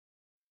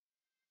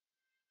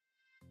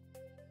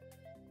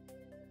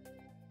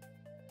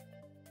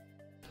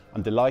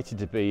I'm delighted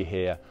to be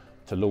here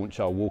to launch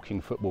our walking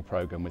football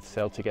programme with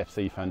Celtic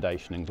FC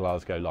Foundation and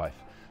Glasgow Life.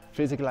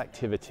 Physical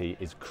activity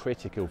is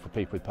critical for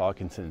people with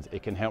Parkinson's.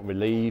 It can help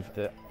relieve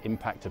the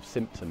impact of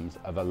symptoms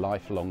of a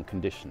lifelong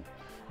condition.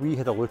 We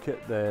had a look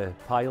at the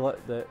pilot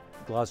that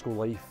Glasgow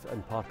Life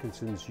and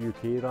Parkinson's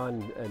UK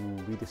ran,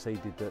 and we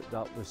decided that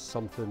that was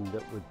something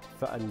that would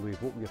fit in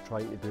with what we're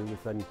trying to do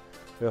within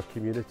our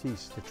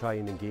communities, to try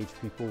and engage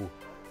people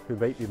who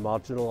might be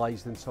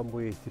marginalised in some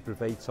way, to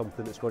provide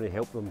something that's going to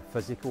help them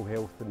physical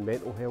health and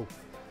mental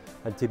health,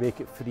 and to make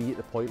it free at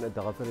the point of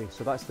delivery.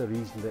 So that's the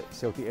reason that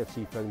Celtic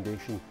FC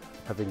Foundation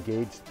have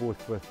engaged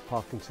both with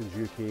Parkinson's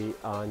UK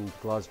and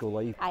Glasgow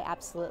Life. I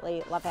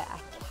absolutely love it. I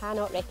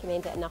cannot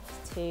recommend it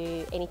enough to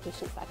any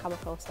patients that I come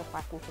across with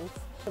Parkinson's.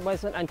 I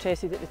wasn't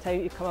interested at the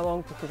time to come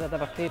along because I'd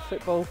never played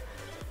football,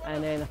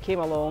 and then I came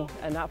along,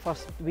 and that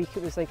first week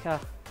it was like a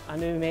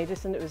new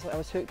medicine. I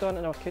was hooked on,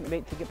 and I couldn't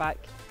wait to get back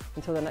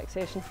until the next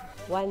session.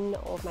 One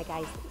of my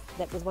guys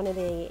that was one of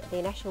the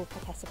initial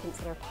participants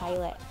in our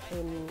pilot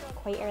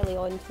quite early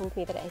on told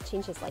me that it had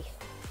changed his life.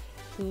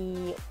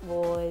 He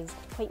was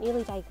quite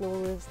newly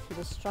diagnosed, he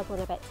was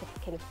struggling a bit to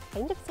kind of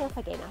find himself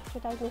again after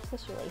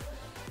diagnosis really.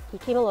 He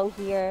came along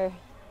here,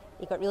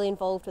 he got really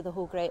involved with the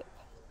whole group.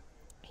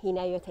 He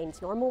now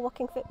attends normal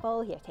walking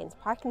football, he attends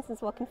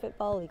Parkinson's walking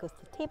football, he goes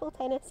to table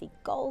tennis, he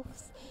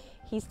golfs.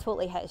 He's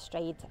totally hit his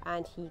stride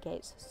and he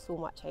gets so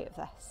much out of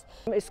this.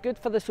 It's good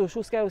for the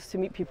social skills to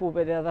meet people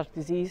with the other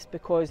disease,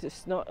 because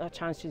it's not a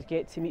chance you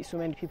get to meet so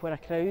many people in a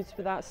crowd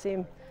with that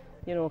same,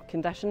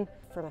 condition.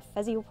 From a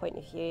physio point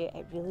of view,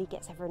 it really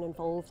gets everyone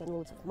involved in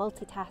loads of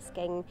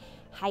multitasking,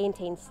 high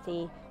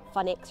intensity,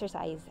 fun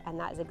exercise, and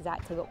that is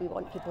exactly what we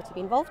want people to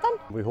be involved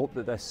in. We hope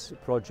that this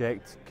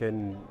project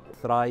can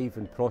thrive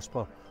and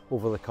prosper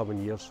over the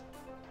coming years.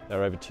 There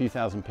are over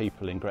 2,000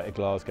 people in Greater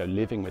Glasgow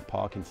living with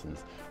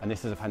Parkinson's, and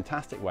this is a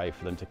fantastic way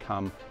for them to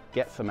come,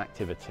 get some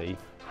activity,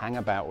 hang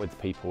about with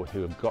people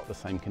who have got the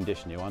same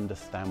condition, who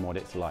understand what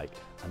it's like,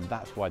 and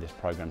that's why this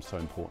programme is so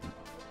important.